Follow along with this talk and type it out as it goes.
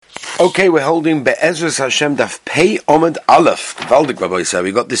Okay, we're holding Be'ezras Hashem Daf Pei Omid Aleph. Gewaldig, Rabbi Yisrael,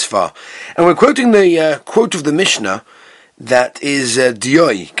 we got this far. And we're quoting the quote of the Mishnah that is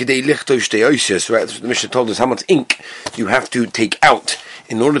Dioi, Kedei Lichtov Shtei Oisios, right? The Mishnah told us how much ink you have to take out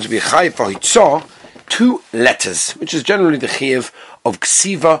in order to be Chayiv for Hitzah, 2 letters, which is generally the Chayiv of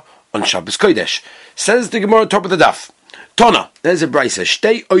Ksiva on Shabbos Kodesh. Says the Gemara top of the Daf. Tona, there's a Brisa,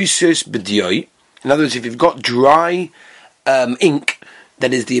 Shtei Oisios B'Dioi. In other words, if you've got dry ink,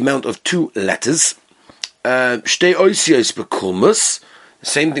 that is the amount of 2 letters. Shtei oisios bekulmus. The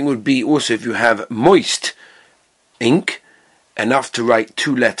same thing would be also if you have moist ink, enough to write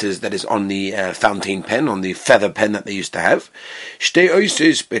 2 letters that is on the fountain pen, on the feather pen that they used to have. Shtei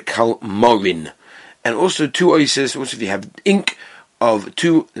oisios bekalmorin. And also 2 oisios, also if you have ink of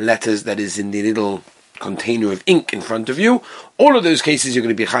 2 letters that is in the little container of ink in front of you, all of those cases you're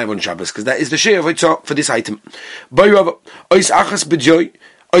going to be chayav on Shabbos, because that is the share of Hitzah for this item.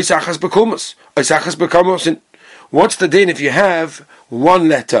 What's the din if you have 1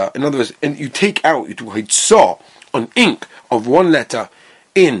 letter, in other words, and you take out, you do Hitzah on ink of 1 letter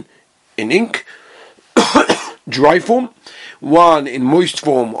in ink, dry form, 1 in moist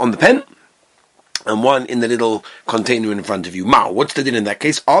form on the pen, and 1 in the little container in front of you. What's the din in that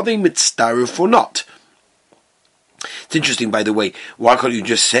case? Are they mitzdarif or not? It's interesting, by the way, why can't you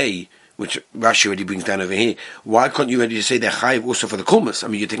just say, which Rashi already brings down over here, why can't you already just say they're chayiv also for the kulmus? I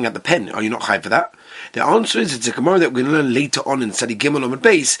mean, you're taking out the pen, are you not chayiv for that? The answer is, it's a Gemara that we're going to learn later on in Sadi Gimel Amud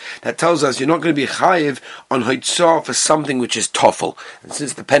Beis that tells us you're not going to be chayiv on Hitzah for something which is toffel. And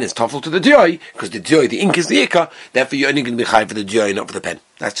since the pen is toffel to the dioi, because the dioi, the ink is the ikka, therefore you're only going to be chayiv for the dioi, not for the pen.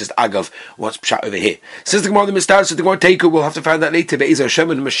 That's just agav, what's pshat over here. Says the Gemara, the Mistar, says the Gemara Teiku, we'll have to find that later. But Be'ez Hashem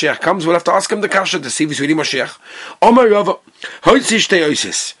and Mashiach comes, we'll have to ask him the kasha to see if he's really Mashiach. Omar Rava, Hoitzi Shtei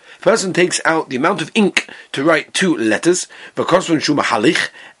Oisis. Person takes out the amount of ink to write 2 letters,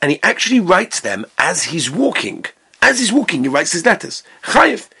 and he actually writes them as he's walking. As he's walking, he writes his letters.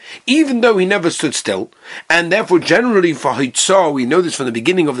 Chayiv. Even though he never stood still, and therefore generally for Hitzah, we know this from the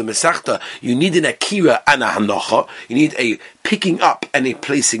beginning of the Masechta, you need an akira and a hanocha, you need a picking up and a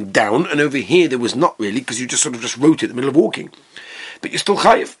placing down, and over here there was not really, because you just sort of just wrote it in the middle of walking. But you're still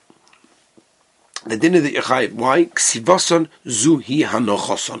chayiv. The dinner that you're chayiv. Why? Ksivason zuhi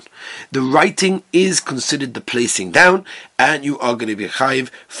hanochoson. The writing is considered the placing down, and you are going to be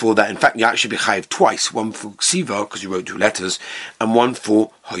chayiv for that. In fact, you actually be chayiv twice. 1 for ksiva, because you wrote 2 letters, and 1 for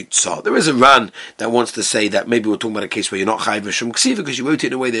hoitzah. There is a ran that wants to say that maybe we're talking about a case where you're not chayiv mishum ksiva, because you wrote it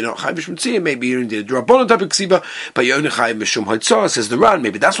in a way they're not chayiv mishum ksiva. Maybe you're in the drabonon type of ksiva, but you're only chayiv mishum hoitzah, says the ran.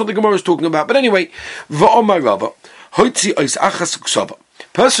 Maybe that's what the Gemara is talking about. But anyway, va'omar rava, hoitzi ois achas ksaba.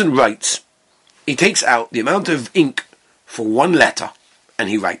 Person writes, he takes out the amount of ink for 1 letter, and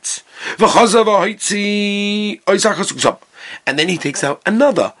he writes. And then he takes out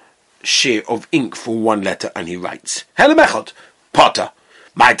another share of ink for 1 letter, and he writes. Helemechot, Potter,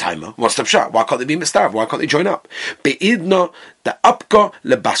 my timer, what's the pshat? Why can't they be mistarv? Why can't they join up? Be'idna the apka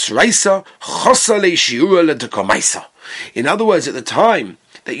lebasraisa chosa le'shiura le'tekomaisa. In other words, at the time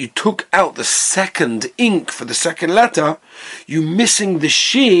that you took out the second ink for the second letter, you're missing the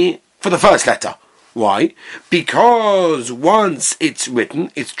share for the first letter. Why? Because once it's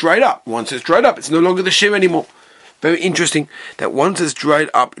written, it's dried up. Once it's dried up, it's no longer the shir anymore. Very interesting that once it's dried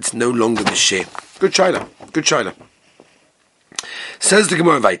up, it's no longer the shir. Good China. Good China. Says the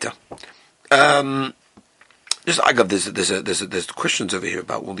Gemara Vaita. I got there's questions over here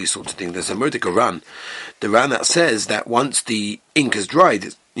about all these sorts of things. There's a Mordecai Ran, the Ran that says that once the ink is dried,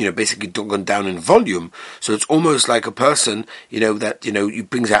 it's, basically gone down in volume. So it's almost like a person, that you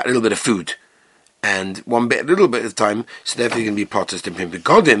brings out a little bit of food, and a little bit of time. So therefore, you're going to be potters to Pri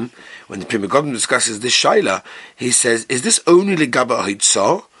Megadim. When the Pri Megadim discusses this shaila, he says, "Is this only legaba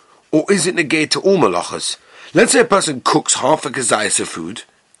hitzah, or is it negate to all malachas?" Let's say a person cooks half a kazayas of food,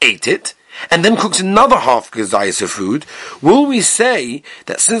 ate it, and then cooks another half kazayas of food. Will we say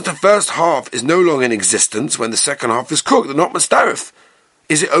that since the first half is no longer in existence when the second half is cooked, they're not mastarif?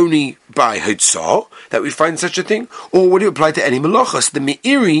 Is it only by Hitzah that we find such a thing? Or would it apply to any malachas? The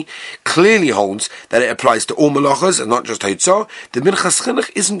Meiri clearly holds that it applies to all malachas and not just Hitzah. The Minchas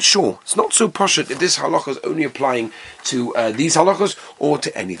Chinuch isn't sure. It's not so poshut if this halacha is only applying to these halachas or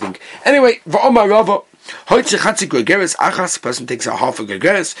to anything. Anyway, V'omar Rava, Hoitze Chatzik Gregeres Achas, person takes out half a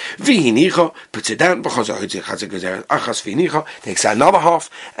Gregeres, V'hinicha, puts it down, B'chaza Hoitze Chatzik Gregeres Achas V'hinicha, takes out another half,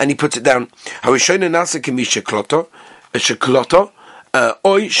 and he puts it down. Harishona Nasa Kemi Sheklota,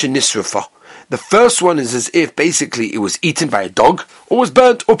 Oy shenisrafa. The first one is as if basically it was eaten by a dog, or was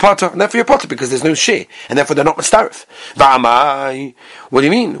burnt, or potter, and therefore you're potter because there's no share, and therefore they're not mistarif. V'amai, what do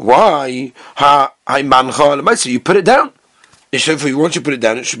you mean? Why? Ha mancha l'maisa, you put it down. Once you put it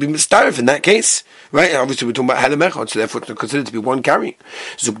down, it should be mistarif in that case, right? Obviously, we're talking about halem echad, so therefore it's not considered to be one carry.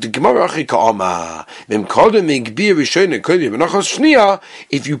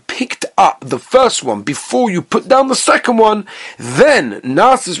 If you picked up the first one before you put down the second one, then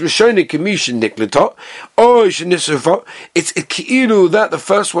nasas rishone kamishin niklita, it's ki'ilu that the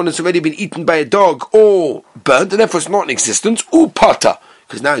first one has already been eaten by a dog or burnt, and therefore it's not in existence, or pata,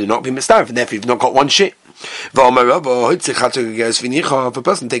 because now you're not being mistarif, and therefore you've not got one shit. If a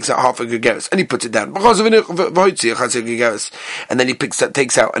person takes out half a gegeres and he puts it down, and then he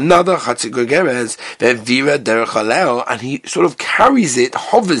takes out another gegeres, and he sort of carries it,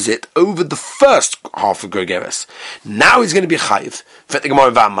 hovers it over the first half a gegeres. Now he's going to be chayiv.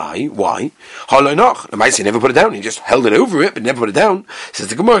 Why? He never put it down. He just held it over it, but never put it down. Says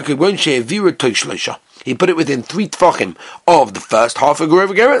the Gemara, he put it within 3 tfachim of the first half of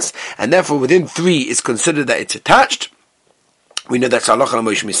gegeres, and therefore within 3 is considered that it's attached. We know that's halacha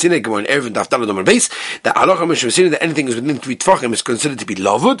Moshe Messina, Gemara in Eruvin Daf Daled Amud Beis, that halacha Moshe Messina, that anything is within 3 tfachim is considered to be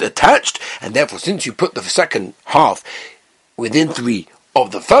lavud, attached, and therefore since you put the second half within 3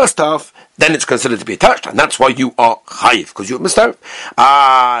 of the first half, then it's considered to be attached, and that's why you are chayiv, because you're mistarif.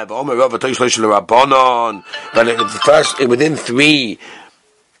 But if the first within 3,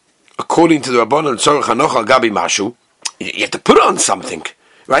 according to the Rabbanon, Tzorech Hanocha Gabi Mashu, you have to put it on something,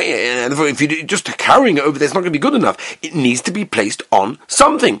 right? And if you just carrying it over there, it's not going to be good enough. It needs to be placed on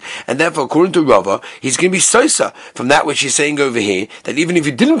something, and therefore, according to Rava, he's going to be sosa from that which he's saying over here, that even if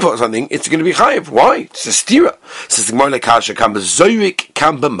you didn't put something, it's going to be chayiv. Why? It's a stira. Says the Gemara Kasha Kamba Zorik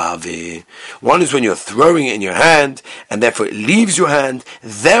Kamba Mavi. One is when you're throwing it in your hand, and therefore it leaves your hand.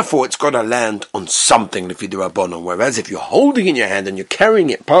 Therefore, it's got to land on something. If you do Rabbanon, whereas if you're holding it in your hand and you're carrying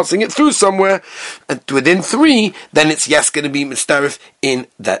it, passing it through somewhere, and within 3, then it's going to be mistarif in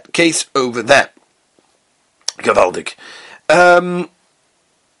that case over there. Gavaldik.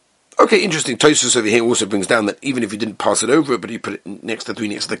 Okay, interesting. Tosfos over here also brings down that even if you didn't pass it over it, but you put it next to 3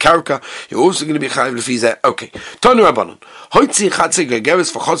 next to the karka, you're also going to be chayiv lefizeh. Okay. Tanu Rabbanon. Hoitzi chatzer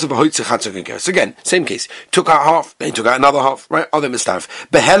gegeres v'chotzer v'hoitzi chatzer gegeres. Again, same case. Took out half, then took out another half, right? Other mistarif.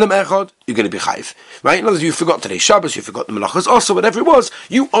 Behelem echad, you're going to be chayiv. Right? In other words, you forgot today's Shabbos, you forgot the melachos, also whatever it was,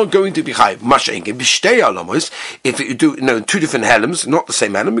 you are going to be chayiv. Masha'enke b'shtei alamos. If you do 2 different helems, not the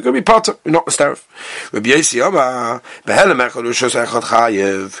same helem, you're going to be pater, you're not mistarif. Rabbi Yosi Amar, behelem echad u'shos echad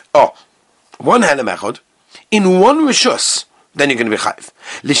chayiv. One helem echad, in one rishus, then you're going to be chayiv.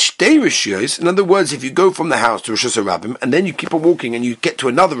 Lishtei rishus, in other words, if you go from the house to Rishus HaRabim, and then you keep on walking and you get to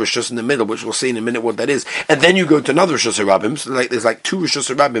another rishus in the middle, which we'll see in a minute what that is, and then you go to another Rishus HaRabim, so there's 2 Rishus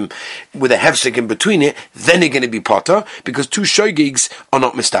HaRabim with a hefsek in between it, then you're going to be potter, because 2 shogigs are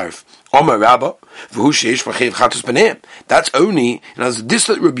not mistarif. That's only, this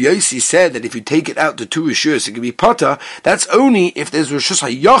that Rabbi Yossi said, that if you take it out to 2 rishus, it can be potter, that's only if there's Rishus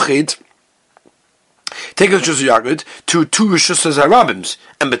HaYachid. Take a Rishus HaYachid to 2 Rishus HaRabims,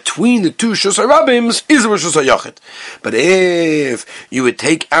 and between the 2 Rishus HaRabims is a Rishus HaYachid. But if you would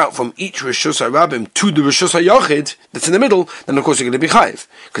take out from each Rishus HaRabim to the Rishus HaYachid that's in the middle, then of course you're going to be chayiv,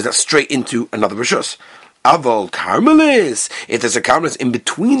 because that's straight into another Rishus. Aval Karmelis, if there's a Karmelis in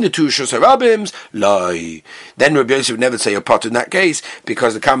between the 2 Rishus HaRabims, lie. Then Rabbi Yosef would never say you're pot in that case,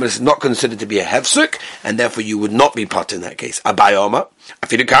 because the Karmelis is not considered to be a hefsek, and therefore you would not be pot in that case. Abayoma, I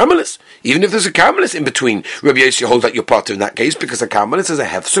feel a Karmelis. Even if there's a Karmelis in between, Rabbi Yosef holds that you're pot in that case, because a Karmelis is a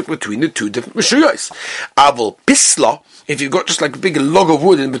hefsek between the 2 different Rishuyos. Aval Pisla, if you've got just like a big log of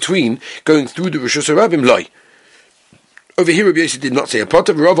wood in between, going through the Rishus HaRabim, lie. Over here, Rabbi Yossi did not say a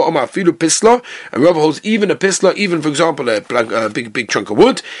potter. Rava Omar Filu Pisla, and Rava holds even a Pisla, even for example a big chunk of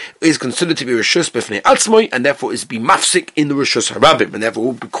wood, is considered to be Rishus B'fnei Atzmoi, and therefore is be mafsik in the Rishus HaRabim, and therefore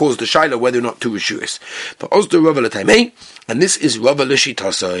will cause the shaila whether or not 2 Rishus. But Osdo Rava L'Taimei, and this is Rava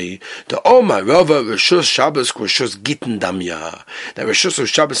L'Shitasai. The Omar Rava Rishus Shabbos Rishus Gittin Damya. That Rishus of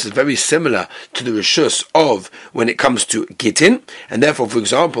Shabbos is very similar to the Rishus of when it comes to Gittin, and therefore, for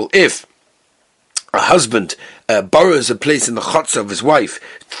example, if a husband borrows a place in the chotzer of his wife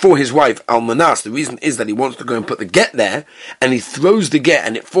for his wife almanas. The reason is that he wants to go and put the get there, and he throws the get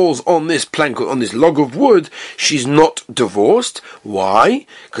and it falls on this plank or on this log of wood. She's not divorced. Why?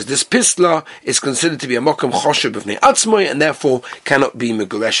 Because this pisla is considered to be a mokum choshev b'fnei atzmoi, and therefore cannot be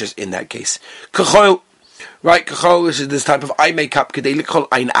megureshes in that case. Kachol, right? Kachol is this type of eye makeup kedei likol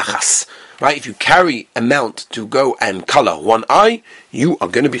ein achas. Right? If you carry a mount to go and color one eye, you are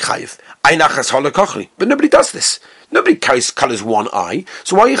going to be chayiv. But nobody does this. Nobody colors one eye.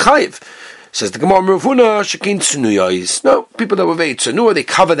 So why are you chayiv? Says the Gemara, Ravuna Shekin Tsunuyos. No, people that were very tsunua, they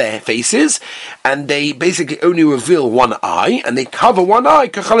cover their faces, and they basically only reveal one eye, and they cover one eye.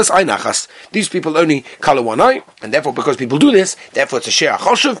 Kachalas Einachas. These people only color one eye, and therefore, because people do this, therefore it's a Shea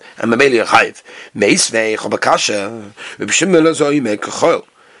Choshev and Mameli Chayiv. Meisvei Chobakasha Reb Shimon Zoyme Kachol.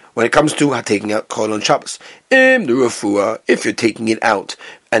 When it comes to taking out Chol on Shabbos, the refuah, if you're taking it out,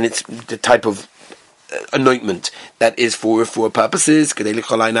 and it's the type of anointment that is for purposes, then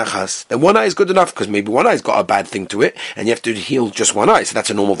one eye is good enough, because maybe one eye's got a bad thing to it, and you have to heal just one eye, so that's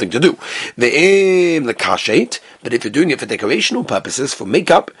a normal thing to do. The kashet, but if you're doing it for decorational purposes, for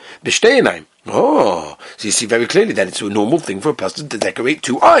makeup, b'shteinayim. Oh, so you see very clearly that it's a normal thing for a person to decorate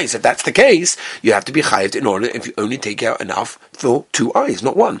two eyes. If that's the case, you have to be chayved in order if you only take out enough for two eyes,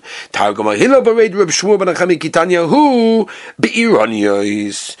 not one.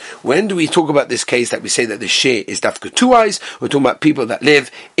 When do we talk about this case that we say that the share is dafka two eyes? We're talking about people that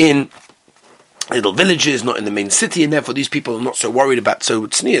live in little villages, not in the main city, and therefore these people are not so worried about so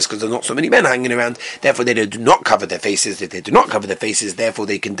tznius because there's not so many men hanging around. Therefore they do not cover their faces. If they do not cover their faces, therefore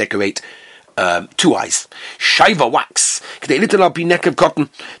they can decorate two eyes. Shaiva wax. K'dei little al pi neck of cotton.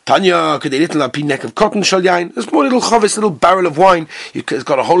 Tanya, k'dei little al pi neck of cotton shal yain. There's more little chavis, little barrel of wine. It's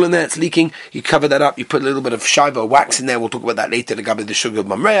got a hole in there, it's leaking. You cover that up, you put a little bit of shaiva wax in there. We'll talk about that later, the gabi the sugar of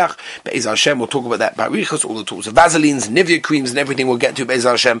mamreach. Be'ez Hashem, we'll talk about that barichas, all the tools of Vaselines, Nivea creams, and everything we'll get to Be'ez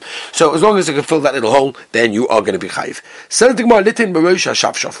Hashem. So as long as you can fill that little hole, then you are going to be chayiv. Something more litin barosha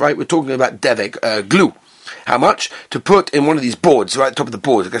shafshaf, right? We're talking about devek, glue. How much? To put in one of these boards, right at the top of the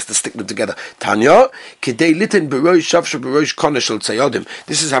board, I guess to stick them together. Tanya, kidei litin berosh shavsha berosh koneshel tzayodim.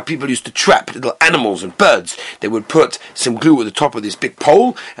 This is how people used to trap little animals and birds. They would put some glue at the top of this big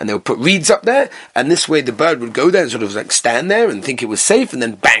pole, and they would put reeds up there, and this way the bird would go there and sort of like stand there and think it was safe, and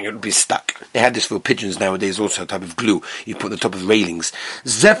then bang, it would be stuck. They have this for pigeons nowadays, also a type of glue you put on the top of railings.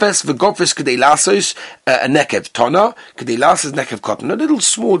 Zephes v'gofis kidei lasos a nekev tona, kidei lasos nekev cotton. A little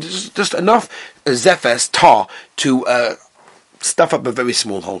small, just enough zephes tar to stuff up a very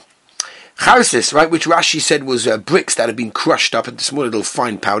small hole. Charsis, right, which Rashi said was bricks that had been crushed up into small little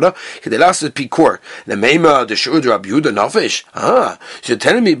fine powder. The last is pikor. The meima the shud Rabbi Yehuda nafish. So you're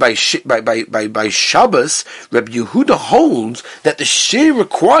telling me by Shabbos, Rabbi Yehuda holds that the share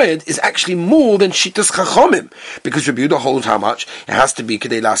required is actually more than shitas chachomim, because Rabbi Yehuda holds how much it has to be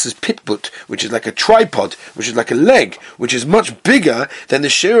kedei las's pitbut, which is like a tripod, which is like a leg, which is much bigger than the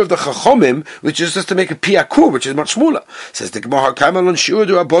share of the chachomim, which is just to make a piakur, which is much smaller. Says the Gemara Kamal on shud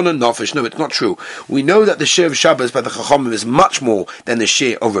Rabbanan nafish. No, it's not true. We know that the share of Shabbos by the Chachamim is much more than the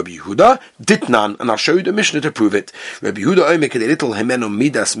share of Rabbi Yehuda. Ditnan, and I'll show you the Mishnah to prove it. Rabbi Yehuda make a little hemeno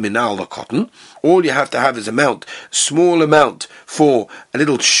midas minal the cotton. All you have to have is small amount for a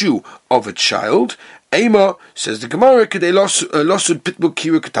little shoe of a child. Ema, says the Gemara, losud pitbuk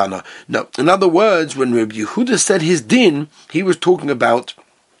kiru katana. No, in other words, when Rabbi Yehuda said his din, he was talking about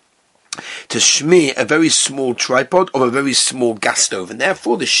to shmir a very small tripod of a very small gas stove, and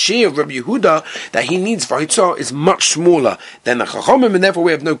therefore the share of Rabbi Yehuda that he needs for Hitzah is much smaller than the Chachamim, and therefore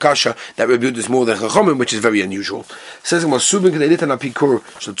we have no kasha that Rabbi Yehuda is more than Chachamim, which is very unusual. Says as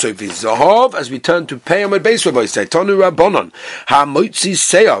we turn to Peyam at Beis Rabbi say Tanu Rabbanon ha-moitzi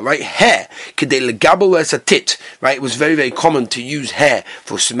seya, right, hair kedei legabel as a tit, right. It was very, very common to use hair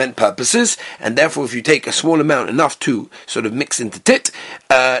for cement purposes, and therefore if you take a small amount, enough to sort of mix into tit,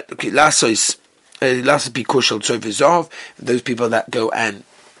 those people that go and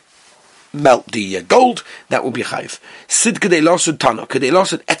melt the gold, that will be chayv. Sid kedei losud tana, kedei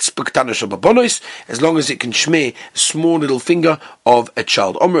losud etzbuk tana shababonos, as long as it can shmeh a small little finger of a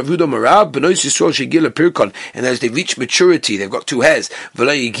child. Omer Avuda Marab benois Yisrael shegila pirkon, and as they reach maturity, they've got two hairs,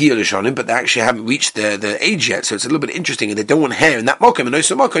 v'lo yigil lishonim, but they actually haven't reached the age yet. So it's a little bit interesting, and they don't want hair in that mokim. And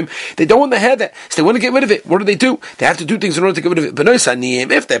also mokim, they don't want the hair there, so they want to get rid of it. What do? They have to do things in order to get rid of it. Benois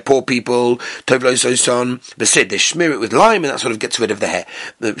aniyim, if they're poor people, tov lo soson, besid, they smear it with lime, and that sort of gets rid of the hair,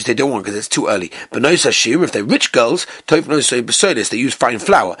 which they don't want because it's too early. Benos Hashir, if they're rich girls, Tov Nosoi Besodis, they use fine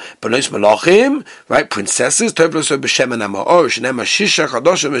flour. Benos Malachim, right, princesses, Tov Nosoi Beshemen Amaor, Shenema Shisha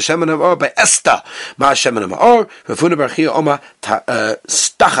Chadosh Beshemen Amaor by Esther, Ma Shemen Amaor, Rafuna Barchia Oma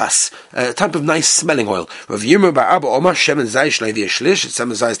Stachas, a type of nice smelling oil. Rav Yirma by Abba Oma Shemen Zaysh Levi Shlish, it's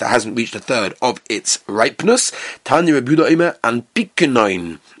semen zayis that hasn't reached a third of its ripeness. Tanya Rebuda Ima and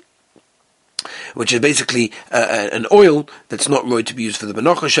Pikenoin, which is basically an oil that's not right to be used for the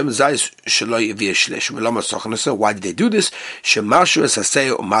Benocha. Shem Zayis Shaloi V'Yeshlish. Why did they do this? Shemashu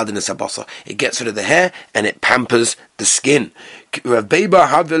Esaseo Umadin Esabasa. It gets rid of the hair and it pampers the skin. Rav Beba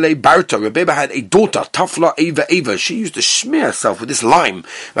Havele Barta. Rav Beba had a daughter, Tafla Eva. She used to smear herself with this lime,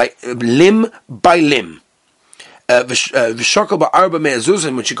 right, limb by limb. V'shakal ba'arba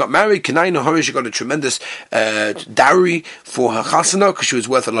me'azuzim, when she got married, Kenai Nahari, she got a tremendous dowry for her chasana because she was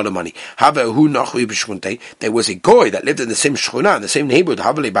worth a lot of money. There was a goy that lived in the same shchuna, in the same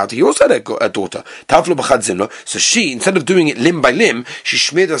neighborhood. He also had a daughter. So she, instead of doing it limb by limb, she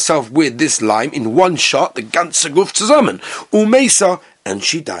smeared herself with this lime in one shot, the ganze Guf zusammen. Umesa, and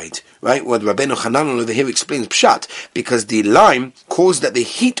she died. Right? What Rabbeinu Hanan over here explains pshat, because the lime caused that the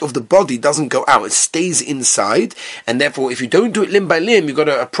heat of the body doesn't go out; it stays inside, and therefore, if you don't do it limb by limb, you've got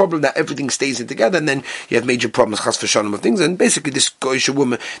a problem that everything stays in together, and then you have major problems, chas v'shalom, of things. And basically, this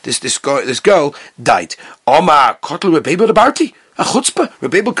woman, this girl died. Omar kotl Rebbe the Barti. A chutzpah.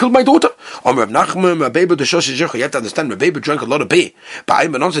 Rebbe killed my daughter. Reb Nachman, Rebbe the Shosh Zircha. You have to understand, Rebbe drank a lot of beer,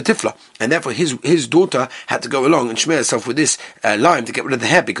 and therefore his daughter had to go along and smear herself with this lime to get rid of the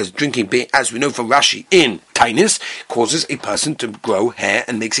hair, because drinking beer, as we know from Rashi in Tainis, causes a person to grow hair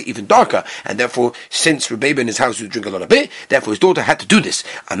and makes it even darker. And therefore, since Rebbe in his house would drink a lot of beer, therefore his daughter had to do this.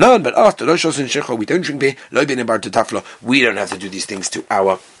 Anan, but after Rosh Hashanah, we don't drink beer. Lo bin bar tafla. We don't have to do these things to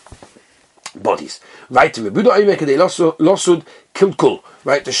our bodies. Right, to Rebuda Aymek, they losud kilkul.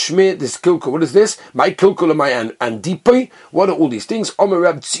 Right, the shmir, this kilkul. What is this? My kilkul and my andipai. What are all these things? Omer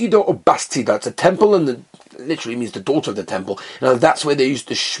Rab Tzida or Bastida. It's a temple, and literally means the daughter of the temple. Now that's where they used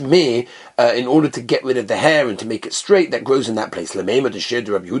to shmir in order to get rid of the hair and to make it straight that grows in that place. Lemema the shir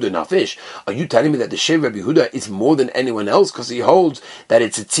Rabbi Yehuda nafish. Are you telling me that the shir Rabbi Yehuda is more than anyone else because he holds that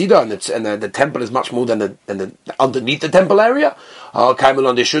it's a tzida and the temple is much more than the underneath the temple area?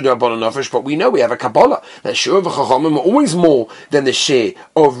 But we know we have a Kabbalah that shir of Chachamim are always more than the shir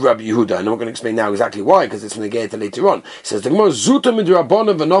of Rabbi Yehuda, and I'm going to explain now exactly why, because it's from the Geita later on. It says the Gemara Zuta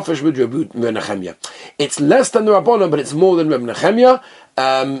midrabanan v'nafesh with Rabbi Nechemia. It's less than the Rabbanan, but it's more than Rabbi Nechemia.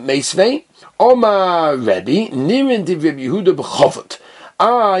 Meisvei Omar Rebbe Nirin div Rabbi Yehuda b'chovot.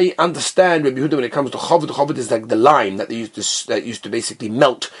 I understand Rabbi Yehuda when it comes to chovot. Chovot is like the lime that they used to basically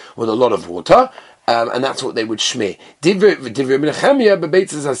melt with a lot of water. And that's what they would shmir.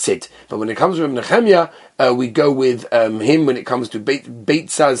 But when it comes to Rabbi Nechemia, we go with him when it comes to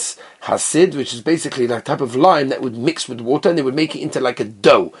Beitzas Hasid, which is basically that type of lime that would mix with water, and they would make it into like a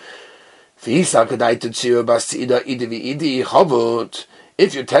dough. If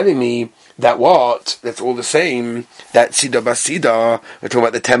you're telling me that that's all the same, that Sida Basida, we're talking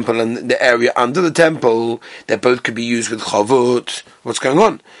about the temple and the area under the temple, that both could be used with Chavut, what's going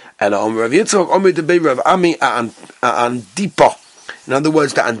on? And Rav Yitzchak, Omer de Rav Ami Andipa. In other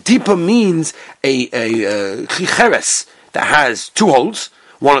words, the Andipa means a chicheres that has two holes,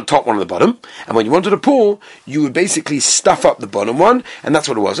 one at the top, one at the bottom, and when you wanted to pour, you would basically stuff up the bottom one, and that's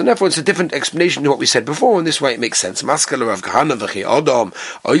what it was. And therefore, it's a different explanation to what we said before, and this way it makes sense. Maskala Rav Kahana v'chi Adam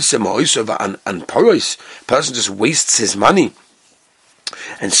oisem oisov and poros. Person just wastes his money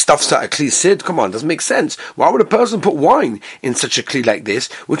and stuffs out a kli sid. Come on, doesn't make sense. Why would a person put wine in such a kli like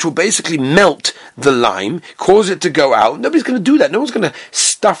this, which will basically melt the lime, cause it to go out? Nobody's going to do that. No one's going to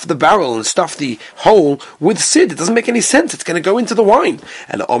stuff the barrel and stuff the hole with sid. It doesn't make any sense. It's going to go into the wine.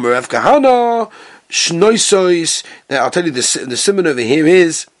 And Omer Rav Kahana shnoisois. Now I'll tell you the simon over here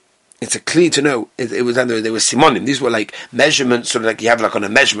is, it's a kli to know. It was under, there was simonim. These were like measurements, sort of like you have like on a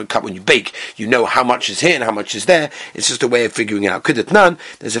measurement cup when you bake. You know how much is here and how much is there. It's just a way of figuring it out. Kudatnan,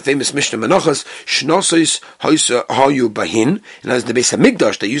 there's a famous Mishnah Menachos, Shnosos Hayu Bahin. And as the Beis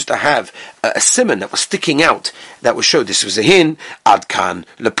HaMikdash, they used to have a simon that was sticking out, that would show this was a hin, Adkan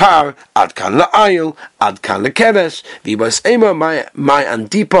Lepar, Adkan La'ayil, Adkan Lekeves, Vibas Ema, my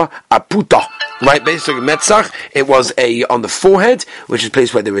Andipa, Aputa. Right, basically Metzach, it was on the forehead, which is a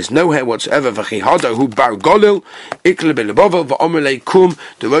place where there is no hair whatsoever. Come,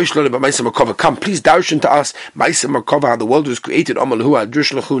 please darshan to us. How the world was created. No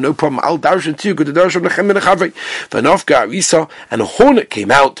problem. I'll darshan to you. Good darshan Arisa, and a hornet came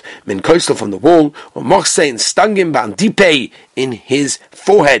out from the wall, or Mochse, and stung him in his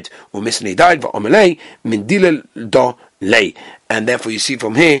forehead. He died. And therefore, you see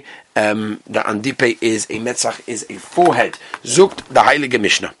from here, the Andipe is a Metzach, is a forehead. Zukt the Heilige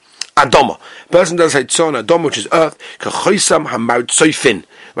Mishnah. Adoma. Person does say Tzon Adoma, which is earth. Kachoisam Hamaut Soifin.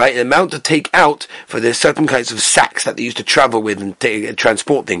 Right, an amount to take out for the certain kinds of sacks that they used to travel with and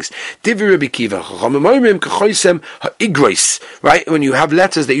transport things. Divi Rabbi Kiva. Right, when you have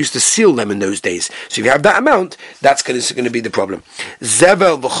letters, they used to seal them in those days. So if you have that amount, that's going to be the problem.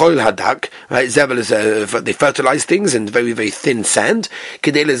 Zevel v'choil hadak. Right, zevel is they fertilize things in very very thin sand.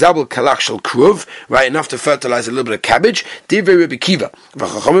 Kedei lezabel kalach shel kruv. Right, enough to fertilize a little bit of cabbage. Divi Rabbi Kiva.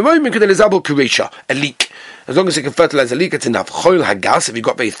 A leek. As long as you can fertilize a leek, it's enough. Choil hagas, if you've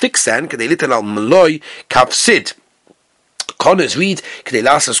got very thick sand, kadei litel al maloi kafsid. Connors read, they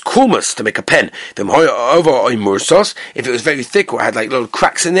last us kulmus to make a pen. If it was very thick or had like little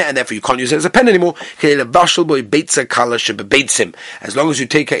cracks in it, and therefore you can't use it as a pen anymore. As long as you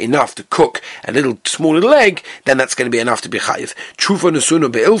take out enough to cook a small little egg, then that's going to be enough to be chayiv. Trufa nesuna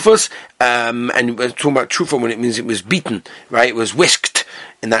beilfus, and we're talking about trufa when it means it was beaten, right? It was whisked.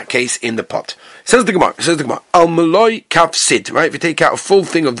 In that case, in the pot. Says the Gemara. Al maloi kaf sid. Right? If you take out a full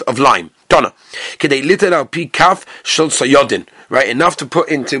thing of lime. Donna. Kedei liter al pi kaf shel sayodin. Right? Enough to put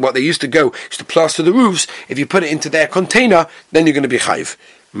into what they used to plaster the roofs. If you put it into their container, then you're going to be chayiv.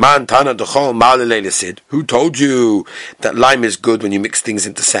 Man tana dechol ma'alelele sid. Who told you that lime is good when you mix things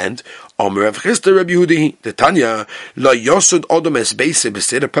into sand? Omer Rav Chisda Rabbi Yehudi. The Tanya la yosud odom es beise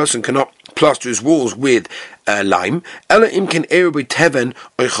besid. A person cannot plaster his walls with lime. Ela imken erebi teven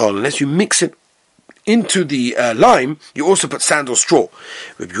oichol. Unless you mix it into the lime, you also put sand or straw.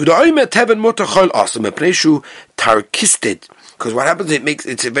 Rabbi Yehuda Omer teven motachol asam epneshu tarkisted. Because what happens?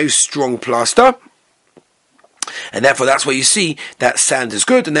 It's a very strong plaster. And therefore, that's why you see that sand is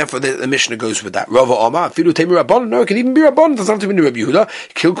good, and therefore the Mishnah goes with that. Rava Omar, Filu Temi Rabban. No, it can even be Rabban. It doesn't have to be Rabbi Yehuda.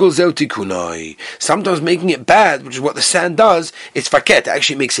 Kilkul Zeuti Kunai. Sometimes making it bad, which is what the sand does, it's faket. It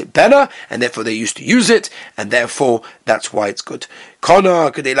actually makes it better, and therefore they used to use it, and therefore that's why it's good. Kona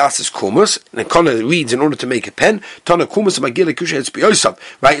Kadelas's Kumus, and Kona reads in order to make a pen. Tana Kumus Magila Kusha it's Biosav.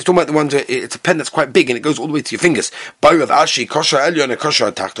 Right? It's talking about the one it's a pen that's quite big and it goes all the way to your fingers. Bayrav Ashi Kosha Elyon and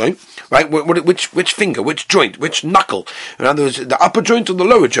Kosha Taktoin. Right? Which finger, which joint, which knuckle? In other words, the upper joint or the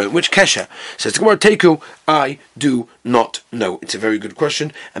lower joint, which kesha? Says the Gemara Teku, I do not know. It's a very good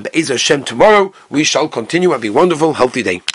question. And Be'ez Hashem tomorrow we shall continue. Have a wonderful, healthy day.